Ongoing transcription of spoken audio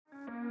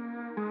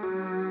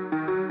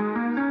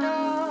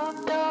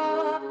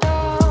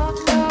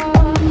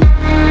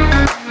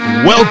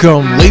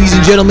Welcome, ladies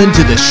and gentlemen,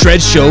 to the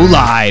Shred Show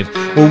Live,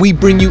 where we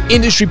bring you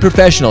industry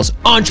professionals,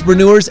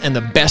 entrepreneurs, and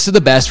the best of the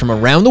best from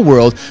around the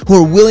world who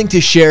are willing to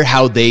share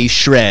how they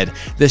shred,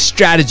 the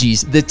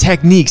strategies, the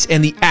techniques,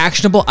 and the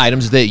actionable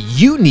items that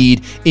you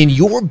need in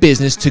your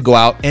business to go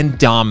out and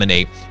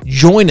dominate.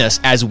 Join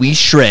us as we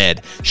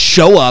shred,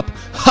 show up,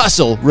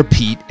 hustle,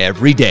 repeat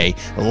every day.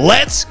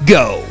 Let's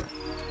go.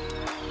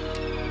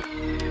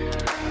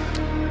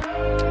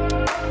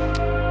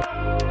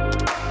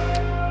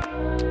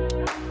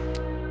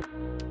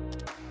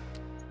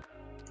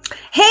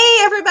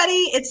 Hey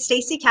everybody, it's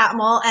Stacy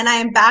Catmull, and I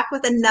am back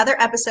with another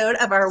episode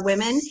of our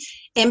Women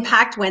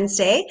Impact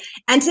Wednesday.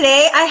 And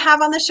today I have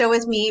on the show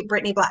with me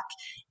Brittany Black.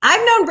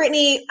 I've known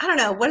Brittany, I don't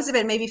know, what has it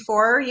been, maybe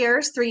 4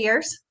 years, 3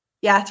 years?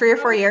 Yeah, 3 or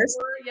 4 years.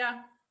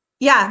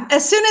 Yeah,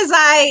 as soon as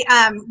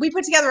we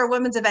put together a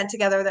women's event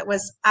together that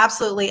was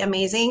absolutely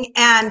amazing.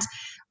 And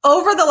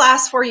over the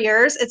last 4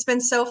 years, it's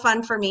been so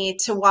fun for me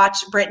to watch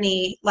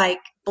Brittany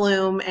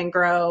bloom and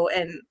grow.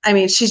 And I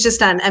mean, she's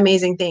just done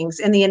amazing things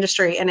in the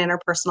industry and in her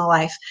personal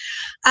life.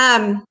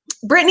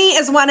 Brittany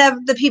is one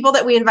of the people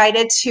that we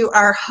invited to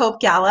our Hope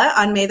Gala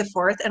on May the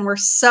 4th. And we're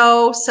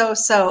so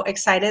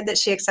excited that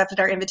she accepted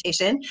our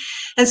invitation.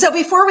 And so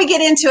before we get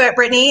into it,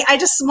 Brittany, I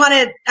just want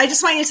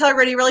you to tell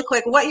everybody really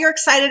quick what you're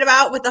excited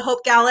about with the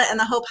Hope Gala and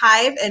the Hope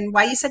Hive and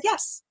why you said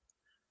yes.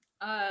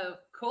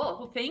 Cool.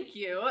 Well, thank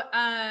you.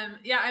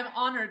 Yeah, I'm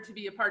honored to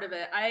be a part of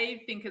it.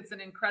 I think it's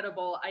an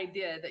incredible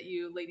idea that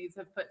you ladies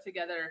have put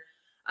together.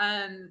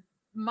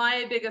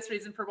 My biggest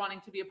reason for wanting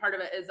to be a part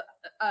of it is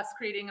us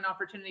creating an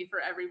opportunity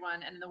for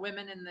everyone and the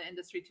women in the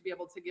industry to be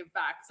able to give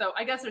back. So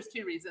I guess there's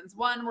two reasons.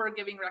 One, we're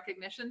giving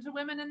recognition to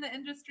women in the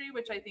industry,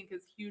 which I think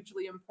is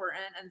hugely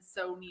important and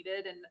so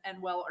needed and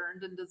well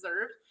earned and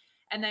deserved.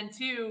 And then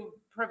two,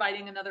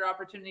 providing another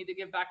opportunity to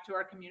give back to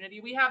our community.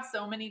 We have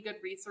so many good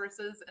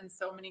resources and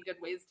so many good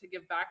ways to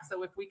give back.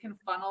 So if we can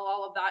funnel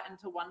all of that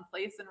into one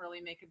place and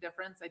really make a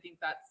difference, I think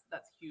that's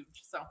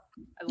huge. So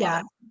I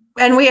love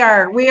it. And we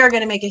are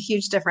going to make a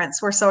huge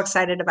difference. We're so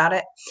excited about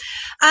it.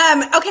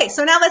 Okay,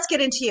 so now let's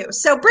get into you.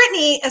 So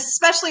Brittany,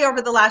 especially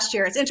over the last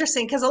year, it's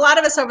interesting because a lot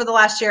of us over the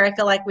last year, I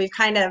feel like we've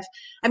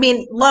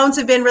loans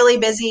have been really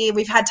busy.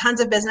 We've had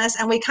tons of business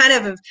and we kind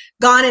of have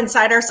gone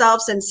inside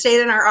ourselves and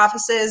stayed in our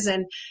offices.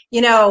 And,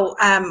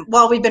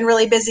 while we've been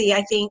really busy,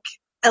 I think,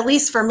 at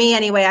least for me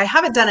anyway, I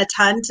haven't done a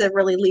ton to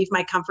really leave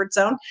my comfort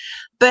zone.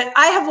 But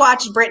I have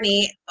watched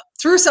Brittany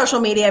through social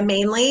media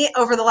mainly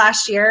over the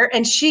last year,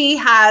 and she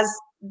has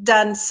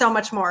done so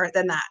much more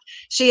than that.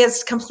 She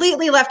has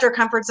completely left her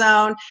comfort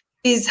zone.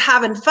 She's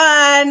having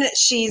fun.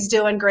 She's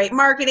doing great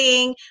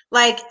marketing.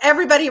 Like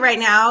everybody right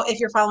now, if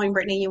you're following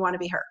Brittany, you want to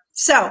be her.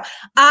 So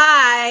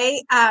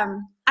I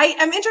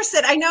am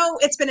interested. I know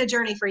it's been a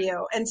journey for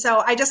you. And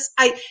so I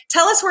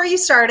tell us where you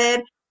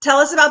started, tell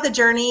us about the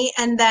journey,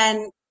 and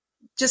then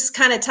just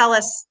kind of tell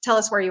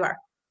us where you are.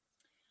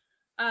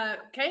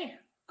 Okay,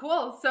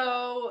 cool.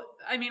 So,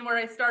 I mean, where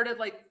I started,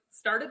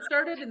 started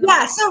in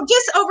the so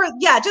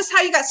just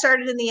how you got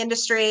started in the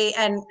industry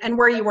and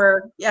where you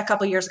were a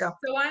couple years ago.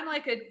 So I'm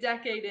like a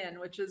decade in,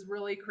 which is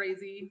really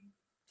crazy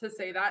to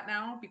say that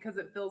now because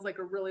it feels like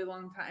a really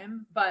long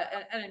time, but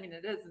I mean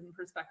it is in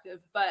perspective.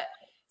 But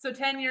so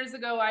 10 years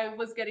ago I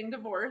was getting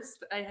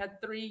divorced. I had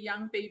 3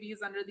 young babies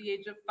under the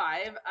age of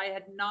 5. I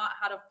had not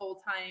had a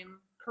full-time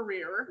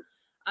career.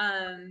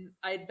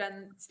 I'd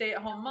been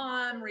stay-at-home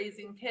mom,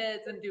 raising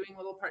kids and doing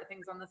little part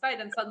things on the side.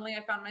 And suddenly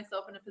I found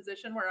myself in a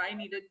position where I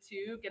needed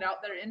to get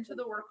out there into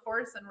the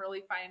workforce and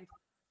really find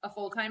a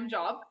full-time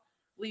job,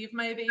 leave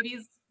my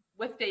babies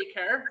with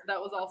daycare.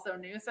 That was also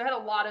new. So I had a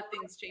lot of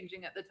things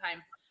changing at the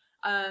time.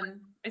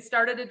 I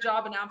started a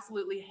job and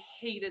absolutely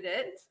hated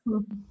it.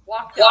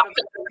 Walked out of it.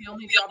 It was the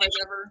only job I've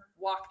ever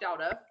walked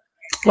out of.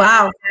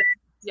 Wow.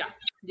 Yeah.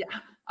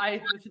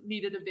 I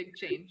needed a big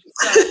change.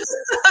 So,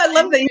 I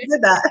love that you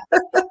did that.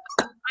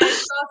 I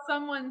saw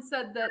someone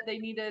said that they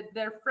needed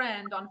their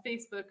friend on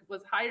Facebook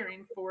was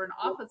hiring for an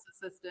office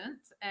assistant,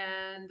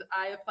 and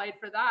I applied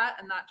for that,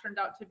 and that turned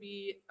out to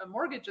be a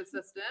mortgage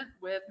assistant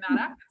with Matt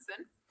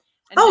Atkinson.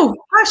 Oh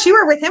gosh, you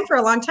were with him for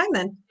a long time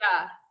then.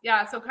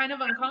 Yeah. So kind of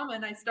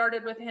uncommon. I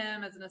started with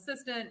him as an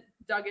assistant,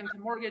 dug into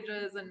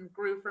mortgages and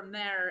grew from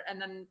there.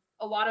 And then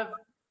a lot of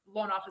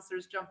loan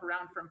officers jump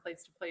around from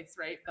place to place,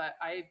 right? But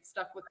I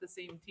stuck with the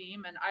same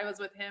team and I was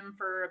with him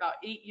for about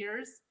 8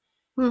 years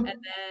and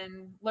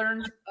then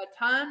learned a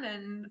ton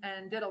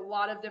and did a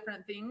lot of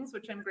different things,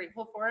 which I'm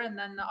grateful for. And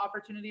then the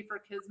opportunity for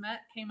Kismet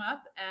came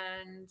up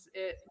and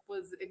it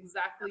was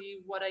exactly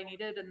what I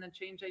needed and the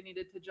change I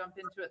needed to jump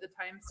into at the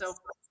time. So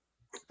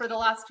for the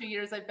last 2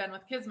 years, I've been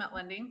with Kismet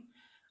Lending.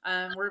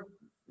 We're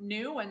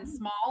new and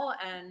small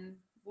and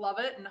love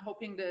it and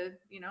hoping to,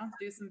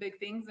 do some big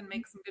things and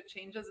make some good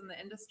changes in the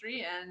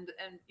industry and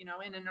in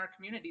our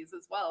communities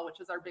as well, which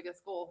is our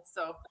biggest goal.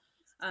 So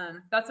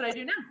that's what I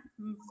do now.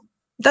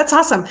 That's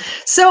awesome.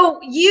 So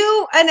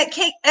you and at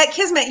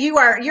Kismet,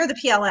 you're the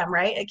PLM,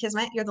 right? At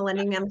Kismet, you're the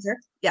lending manager.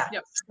 Yeah.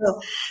 Yep.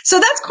 So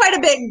that's quite a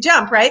big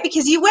jump, right?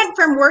 Because you went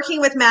from working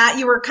with Matt,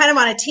 you were kind of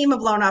on a team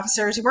of loan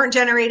officers. You weren't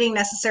generating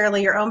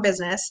necessarily your own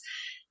business.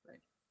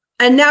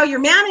 And now you're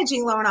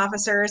managing loan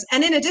officers.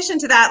 And in addition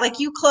to that, like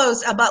you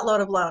closed a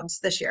buttload of loans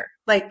this year,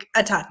 like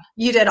a ton.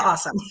 You did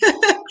awesome.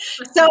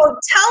 So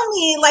tell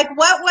me, like,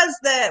 what was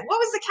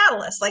the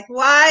catalyst? Like,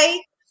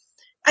 why?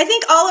 I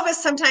think all of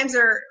us sometimes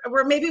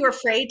we're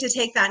afraid to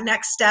take that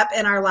next step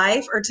in our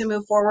life or to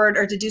move forward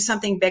or to do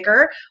something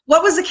bigger.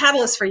 What was the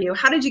catalyst for you?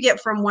 How did you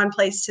get from one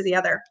place to the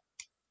other?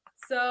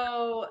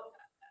 So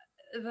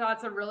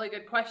that's a really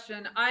good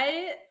question.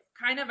 I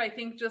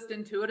think just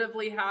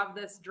intuitively have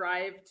this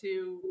drive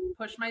to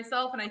push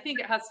myself. And I think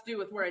it has to do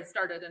with where I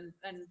started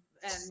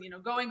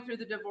and going through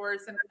the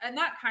divorce and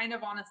that kind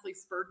of honestly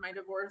spurred my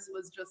divorce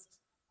was just,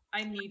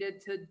 I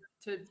needed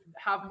to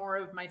have more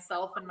of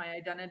myself and my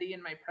identity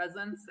and my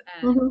presence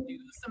and do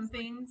some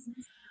things.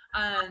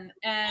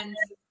 And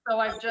so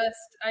I've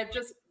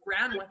just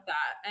ran with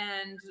that.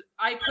 And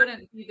I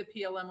couldn't be the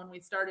PLM when we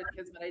started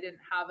Kismet. I didn't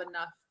have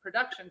enough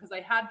production because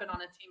I had been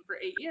on a team for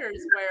 8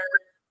 years where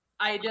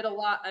I did a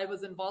lot. I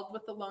was involved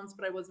with the loans,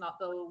 but I was not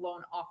the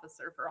loan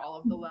officer for all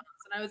of the loans.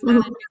 And I was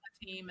managing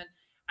the team and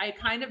I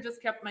kind of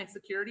just kept my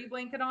security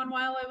blanket on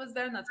while I was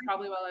there. And that's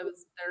probably why I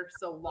was there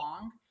so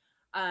long.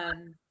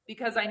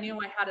 Because I knew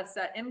I had a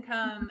set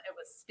income, it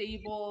was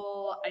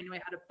stable, I knew I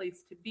had a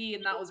place to be,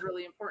 and that was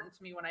really important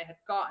to me when I had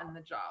gotten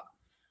the job.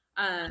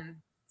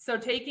 So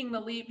taking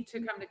the leap to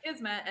come to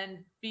Kismet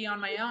and be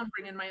on my own,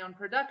 bring in my own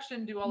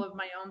production, do all of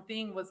my own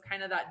thing was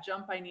kind of that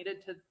jump I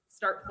needed to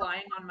start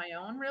flying on my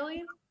own,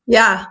 really.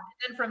 Yeah.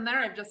 And from there,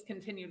 I've just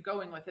continued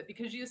going with it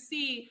because you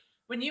see,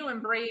 when you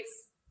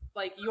embrace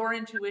like your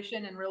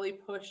intuition and really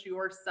push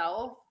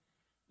yourself,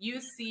 you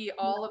see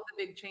all of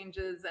the big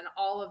changes and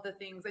all of the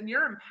things, and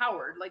you're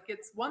empowered. Like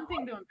it's one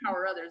thing to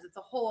empower others. It's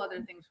a whole other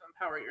thing to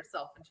empower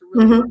yourself and to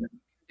really see what you can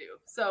do.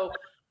 So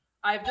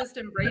I've just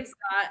embraced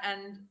that.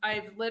 And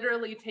I've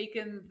literally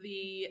taken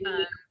the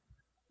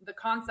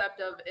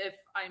concept of if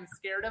I'm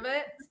scared of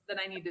it, then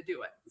I need to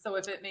do it. So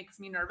if it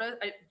makes me nervous,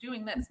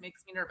 doing this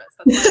makes me nervous.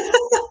 That's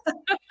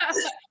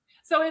why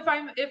So if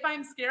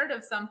I'm scared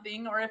of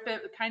something or if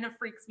it kind of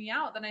freaks me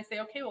out, then I say,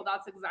 okay, well,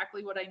 that's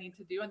exactly what I need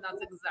to do. And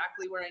that's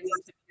exactly where I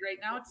need to be right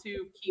now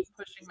to keep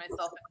pushing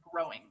myself and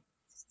growing.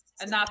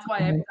 And that's why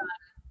I've done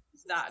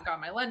that,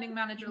 got my lending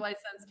manager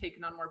license,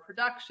 taken on more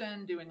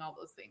production, doing all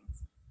those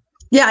things.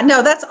 Yeah,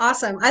 no, that's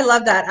awesome. I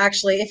love that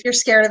actually. If you're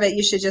scared of it,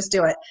 you should just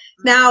do it.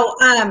 Now,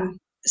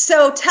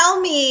 so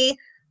tell me,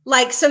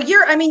 like, so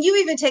you've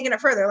even taken it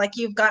further, like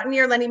you've gotten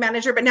your lending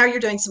manager, but now you're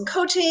doing some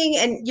coaching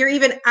and you're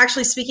even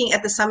actually speaking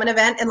at the Summit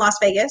event in Las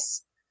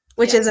Vegas,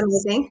 which is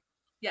amazing.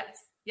 Yes.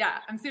 Yeah.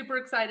 I'm super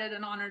excited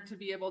and honored to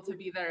be able to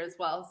be there as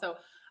well. So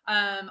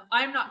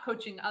I'm not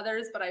coaching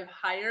others, but I've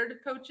hired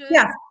coaches.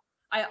 Yeah.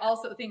 I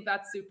also think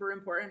that's super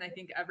important. I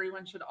think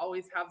everyone should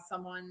always have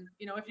someone,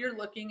 if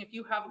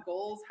you have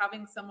goals,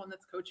 having someone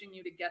that's coaching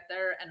you to get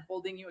there and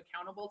holding you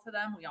accountable to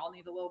them. We all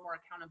need a little more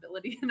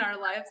accountability in our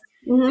lives.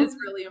 Is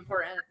really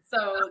important.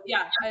 So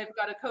yeah, I've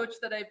got a coach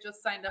that I've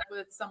just signed up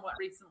with somewhat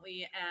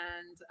recently,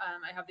 and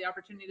I have the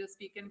opportunity to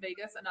speak in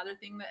Vegas. Another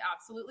thing that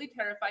absolutely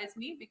terrifies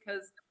me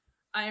because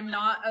I'm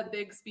not a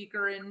big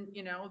speaker in,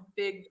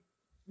 big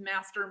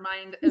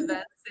mastermind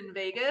events in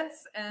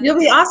Vegas. And you'll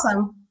be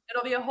awesome.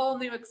 It'll be a whole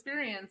new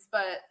experience,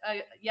 but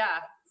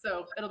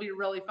so it'll be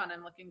really fun.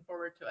 I'm looking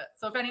forward to it.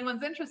 So if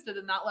anyone's interested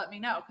in that, let me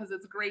know because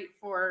it's great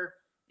for,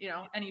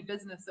 any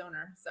business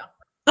owner. So.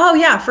 Oh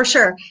yeah, for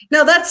sure.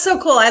 No, that's so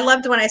cool. I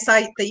loved when I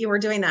saw that you were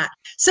doing that.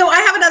 So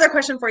I have another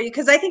question for you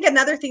because I think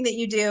another thing that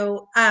you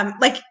do,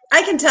 like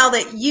I can tell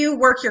that you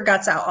work your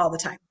guts out all the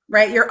time,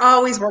 right? You're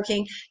always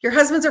working. Your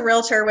husband's a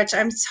realtor, which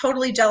I'm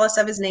totally jealous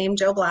of his name,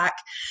 Joe Black.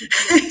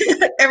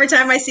 Every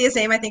time I see his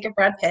name, I think of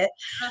Brad Pitt.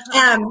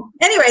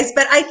 Anyways,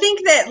 but I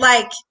think that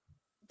like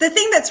the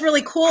thing that's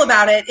really cool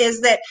about it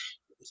is that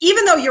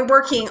even though you're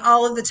working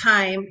all of the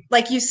time,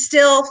 like you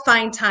still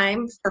find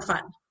time for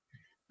fun.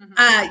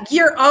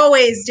 You're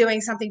always doing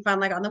something fun,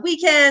 like on the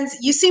weekends.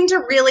 You seem to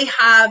really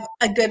have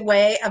a good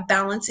way of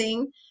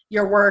balancing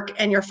your work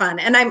and your fun.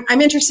 And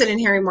I'm interested in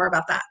hearing more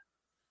about that.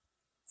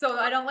 So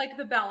I don't like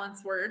the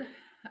balance word.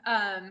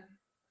 I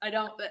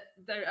don't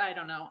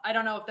know. I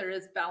don't know if there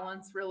is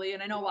balance really.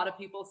 And I know a lot of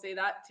people say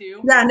that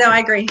too. Yeah, no, I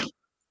agree.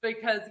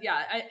 Because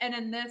and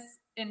in this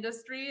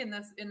industry, in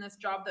this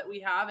job that we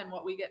have and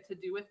what we get to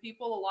do with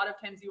people, a lot of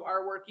times you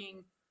are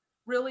working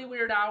really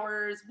weird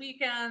hours,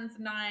 weekends,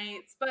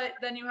 nights, but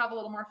then you have a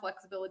little more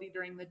flexibility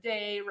during the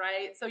day,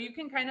 right? So you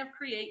can kind of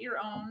create your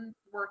own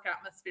work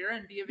atmosphere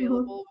and be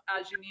available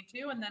as you need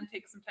to, and then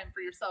take some time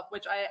for yourself,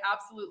 which I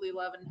absolutely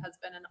love and has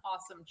been an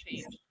awesome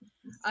change.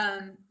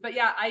 But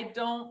yeah, I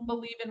don't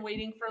believe in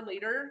waiting for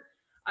later.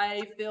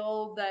 I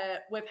feel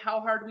that with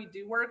how hard we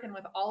do work and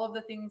with all of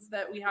the things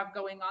that we have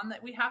going on,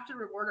 that we have to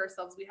reward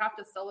ourselves. We have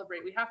to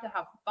celebrate. We have to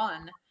have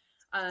fun.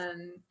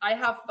 I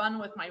have fun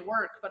with my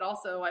work, but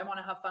also I want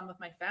to have fun with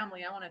my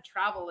family. I want to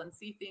travel and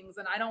see things,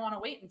 and I don't want to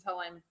wait until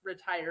I'm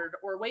retired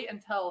or wait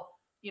until,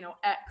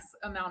 X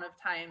amount of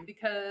time,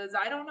 because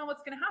I don't know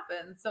what's going to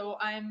happen. So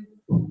I'm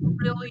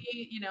really,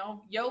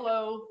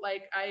 YOLO,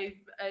 like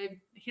I'm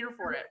here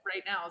for it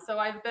right now. So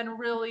I've been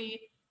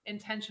really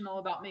intentional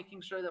about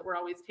making sure that we're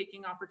always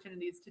taking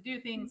opportunities to do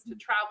things, to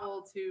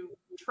travel, to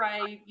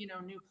try,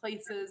 new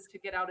places, to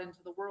get out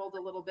into the world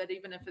a little bit,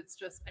 even if it's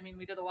just,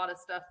 we did a lot of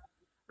stuff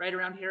right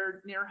around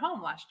here near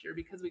home last year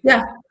because we couldn't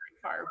go very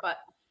far. But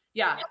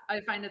yeah, I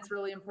find it's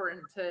really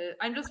important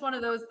I'm just one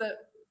of those that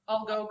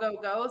I'll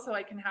go so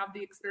I can have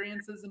the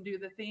experiences and do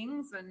the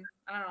things, and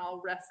I don't know,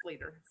 I'll rest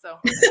later. So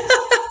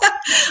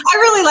I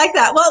really like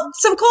that. Well,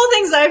 some cool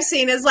things that I've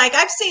seen is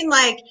I've seen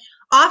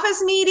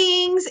office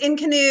meetings in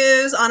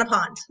canoes on a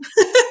pond.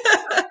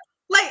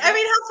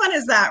 How fun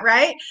is that,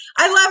 right?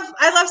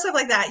 I love stuff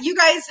like that. You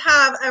guys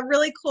have a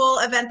really cool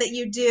event that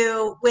you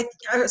do with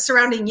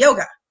surrounding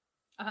yoga,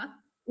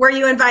 where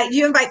you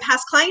invite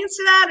past clients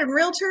to that and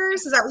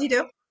realtors. Is that what you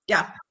do?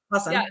 Yeah.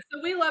 Awesome. Yeah. So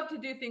we love to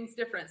do things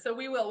different. So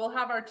we'll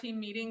have our team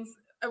meetings.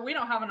 We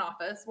don't have an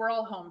office. We're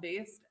all home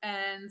based.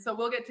 And so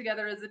we'll get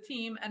together as a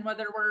team, and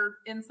whether we're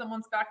in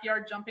someone's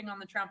backyard jumping on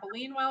the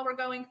trampoline while we're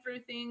going through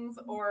things,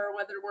 or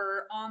whether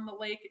we're on the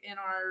lake in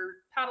our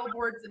paddle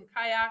boards and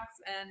kayaks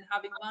and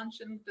having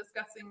lunch and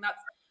discussing,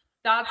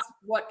 that's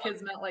what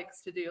Kismet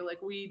likes to do.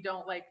 We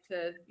don't like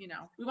to,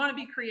 we want to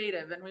be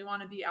creative and we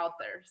want to be out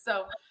there.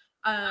 So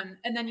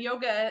and then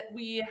yoga,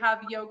 we have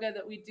yoga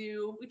that we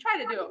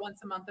try to do it once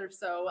a month or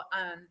so.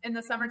 In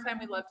the summertime,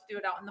 we love to do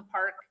it out in the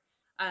park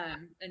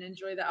and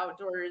enjoy the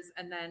outdoors.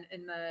 And then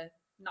in the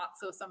not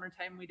so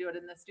summertime, we do it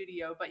in the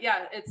studio. But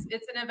yeah, it's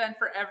an event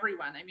for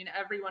everyone.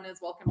 Everyone is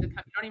welcome to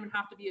come. You don't even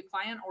have to be a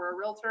client or a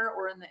realtor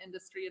or in the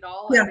industry at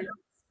all. Yeah.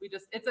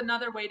 It's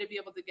another way to be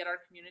able to get our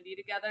community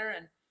together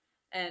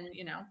and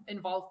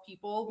involve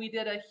people. We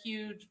did a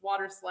huge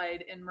water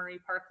slide in Murray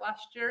Park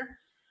last year.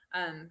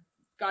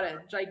 Got a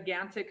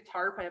gigantic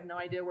tarp. I have no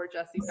idea where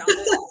Jesse found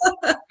it.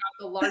 Got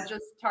the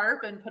largest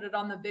tarp and put it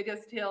on the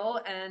biggest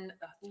hill and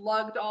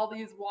lugged all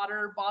these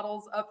water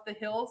bottles up the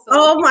hill. So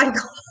oh my gosh.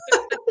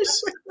 It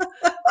was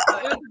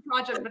a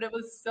project, but it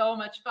was so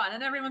much fun.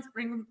 And everyone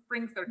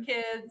brings their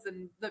kids,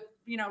 and the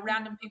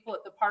random people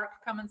at the park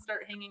come and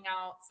start hanging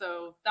out.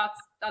 So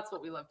that's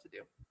what we love to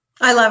do.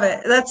 I love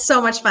it. That's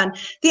so much fun.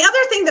 The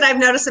other thing that I've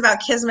noticed about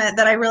Kismet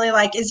that I really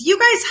like is you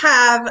guys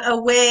have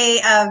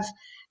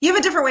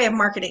a different way of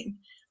marketing.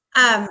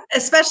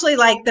 Especially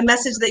the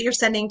message that you're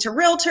sending to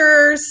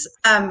realtors,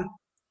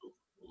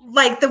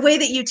 the way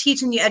that you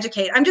teach and you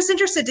educate. I'm just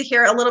interested to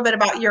hear a little bit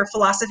about your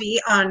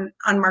philosophy on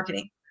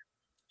marketing.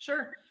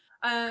 Sure.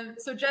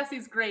 So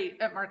Jesse's great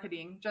at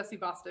marketing. Jessie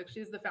Bostick,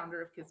 she's the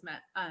founder of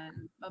Kismet. A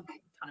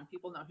ton of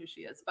people know who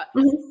she is, but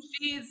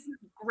she's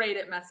great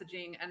at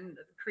messaging and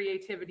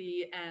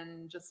creativity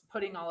and just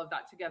putting all of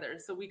that together.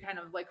 So we kind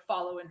of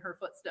follow in her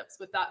footsteps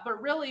with that.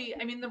 But really,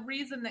 the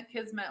reason that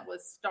Kismet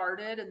was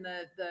started and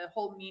the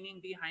whole meaning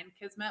behind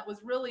Kismet was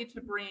really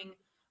to bring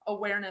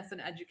awareness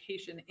and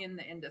education in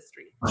the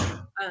industry.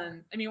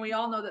 We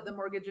all know that the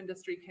mortgage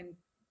industry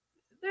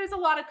there's a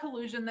lot of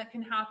collusion that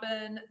can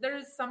happen.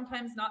 There's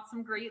sometimes not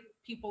some great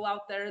people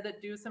out there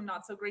that do some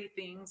not so great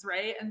things,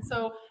 right? And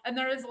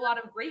there is a lot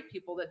of great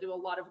people that do a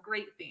lot of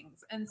great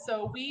things. And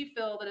so we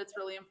feel that it's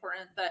really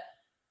important that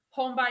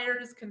home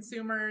buyers,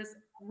 consumers,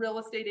 real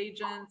estate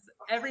agents,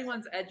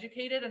 everyone's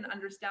educated and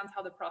understands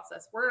how the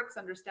process works,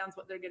 understands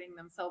what they're getting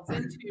themselves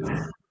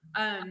into.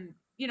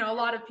 A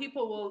lot of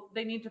people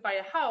they need to buy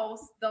a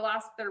house, they'll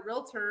ask their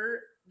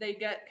realtor, they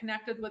get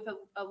connected with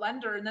a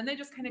lender, and then they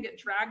just kind of get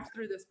dragged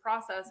through this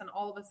process. And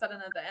all of a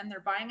sudden at the end,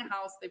 they're buying a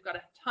house, they've got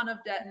a ton of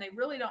debt, and they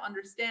really don't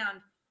understand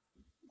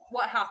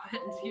what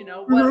happened,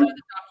 what are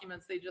the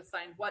documents they just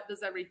signed? What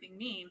does everything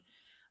mean?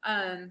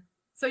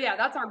 So yeah,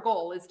 that's our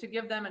goal, is to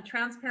give them a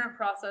transparent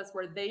process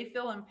where they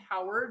feel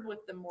empowered with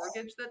the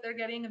mortgage that they're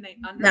getting, and they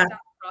understand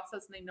the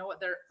process and they know what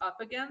they're up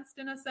against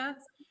in a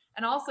sense.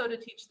 And also to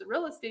teach the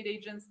real estate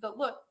agents that,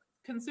 look,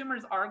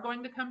 consumers are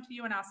going to come to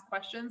you and ask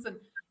questions, and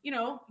you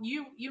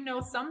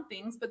know some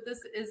things, but this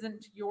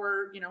isn't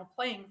your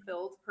playing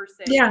field per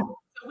se. Yeah.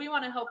 So we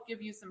want to help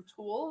give you some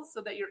tools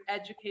so that you're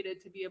educated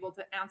to be able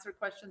to answer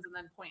questions and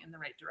then point in the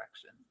right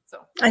direction.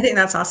 So I think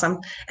that's awesome.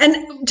 And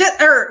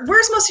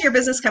where's most of your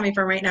business coming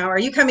from right now?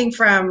 Is it coming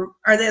from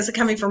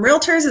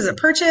realtors? Is it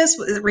purchase?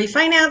 Is it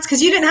refinance?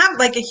 Because you didn't have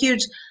a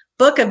huge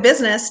book of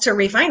business to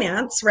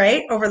refinance,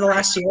 right, over the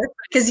last year,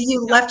 because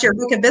you left your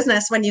book of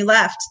business when you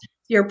left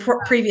your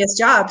previous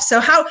job. So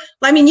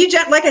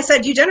like I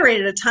said, you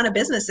generated a ton of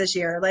business this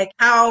year.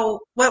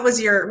 What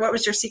was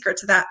your secret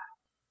to that?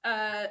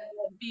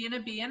 Being a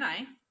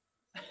BNI.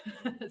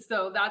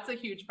 So that's a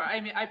huge part.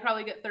 I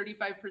probably get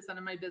 35%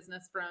 of my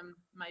business from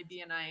my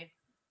BNI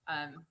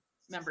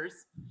members.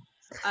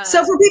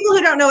 So for people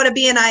who don't know what a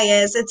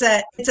BNI is, it's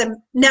a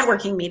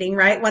networking meeting,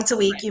 right? Once a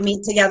week, right. You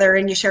meet together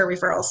and you share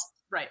referrals.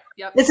 Right.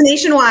 Yep. It's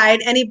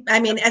nationwide.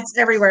 It's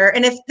everywhere.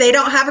 And if they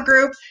don't have a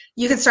group,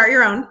 you can start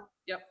your own.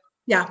 Yep.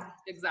 Yeah.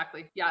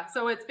 Exactly. Yeah.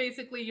 So it's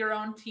basically your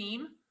own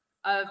team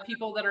of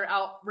people that are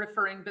out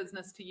referring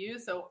business to you.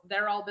 So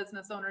they're all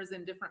business owners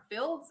in different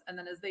fields. And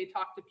then as they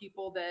talk to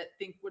people that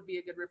think would be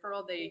a good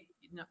referral, they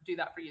do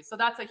that for you. So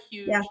that's a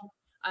huge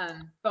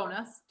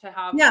bonus to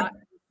have that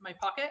in my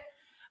pocket.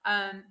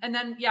 And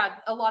then,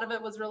 a lot of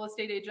it was real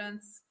estate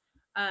agents.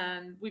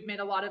 We've made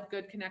a lot of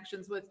good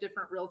connections with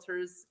different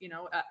realtors,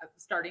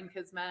 starting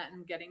Kismet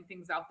and getting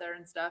things out there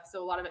and stuff.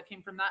 So a lot of it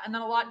came from that. And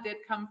then a lot did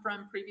come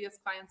from previous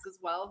clients as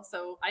well.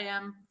 So I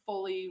am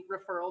fully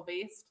referral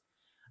based.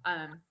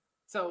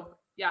 So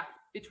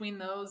between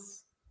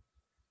those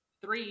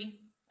three,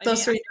 I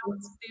don't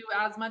do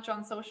as much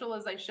on social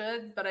as I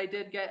should, but I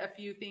did get a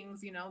few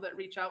things, that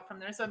reach out from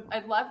there. So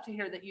I'd love to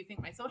hear that you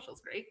think my social's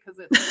great, because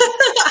it's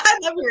I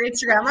love your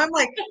Instagram. I'm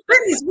like,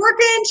 Brittany's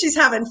working, she's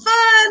having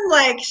fun,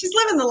 like she's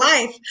living the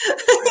life.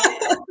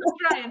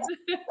 Trying.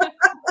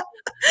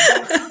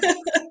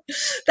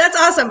 That's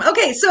awesome.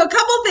 Okay, so a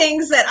couple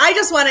things that I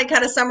just want to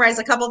kind of summarize,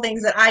 a couple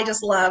things that I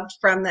just loved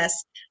from this.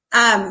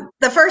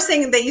 The first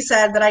thing that you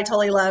said that I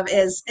totally love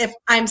is, if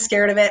I'm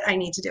scared of it, I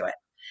need to do it.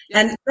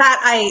 And that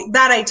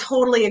I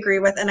totally agree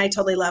with, and I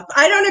totally love.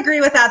 I don't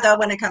agree with that though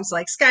when it comes to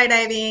like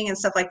skydiving and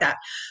stuff like that.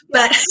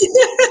 But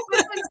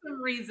there's like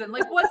some reason,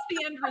 like what's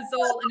the end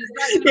result, and is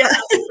that going to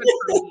be really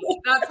good for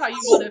me? That's how you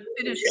want to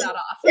finish that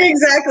off.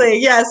 Exactly.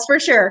 Yes, for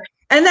sure.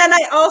 And then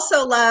I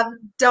also love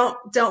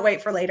don't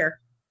wait for later.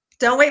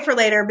 Don't wait for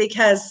later,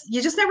 because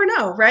you just never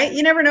know, right?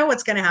 You never know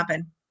what's going to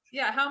happen.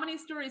 Yeah. How many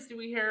stories do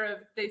we hear of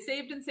they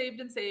saved and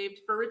saved and saved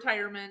for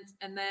retirement,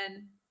 and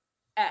then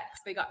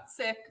they got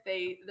sick,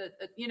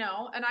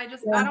 and I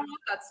don't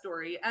want that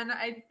story. And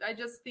I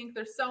just think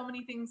there's so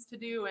many things to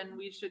do, and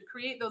we should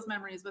create those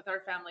memories with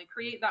our family,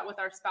 create that with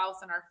our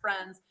spouse and our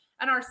friends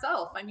and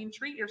ourselves. I mean,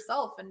 treat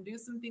yourself and do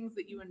some things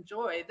that you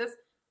enjoy.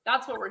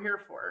 That's what we're here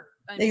for.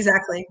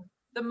 Exactly.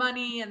 The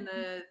money and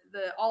the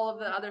all of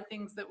the other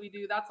things that we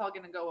do, that's all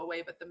going to go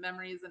away. But the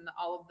memories and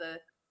all of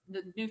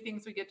the new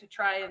things we get to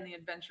try and the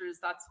adventures,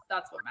 that's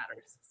what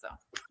matters. So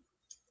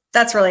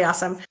that's really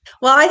awesome.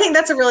 Well, I think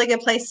that's a really good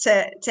place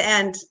to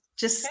end.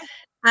 Just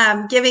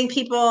giving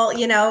people,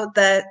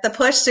 the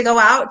push to go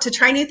out, to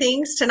try new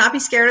things, to not be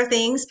scared of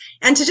things,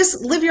 and to just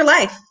live your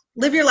life.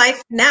 Live your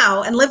life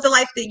now, and live the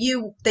life that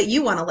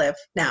you want to live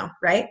now,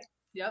 right?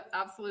 Yep,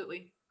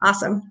 absolutely.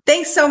 Awesome.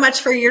 Thanks so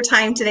much for your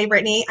time today,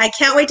 Brittany. I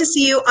can't wait to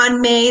see you on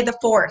May the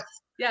 4th.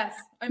 Yes,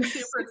 I'm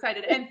super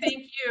excited. And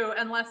thank you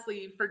and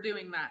Leslie for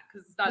doing that,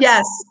 because that's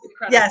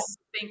incredible. Yes.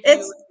 Thank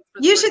you.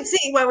 You should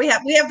see what we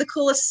have. We have the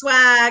coolest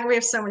swag. We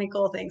have so many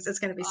cool things. It's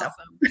going to be awesome.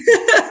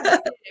 So fun.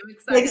 I'm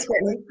excited. Thanks,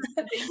 Brittany.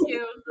 Thank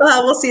you.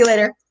 We'll see you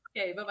later.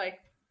 Okay,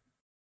 bye-bye.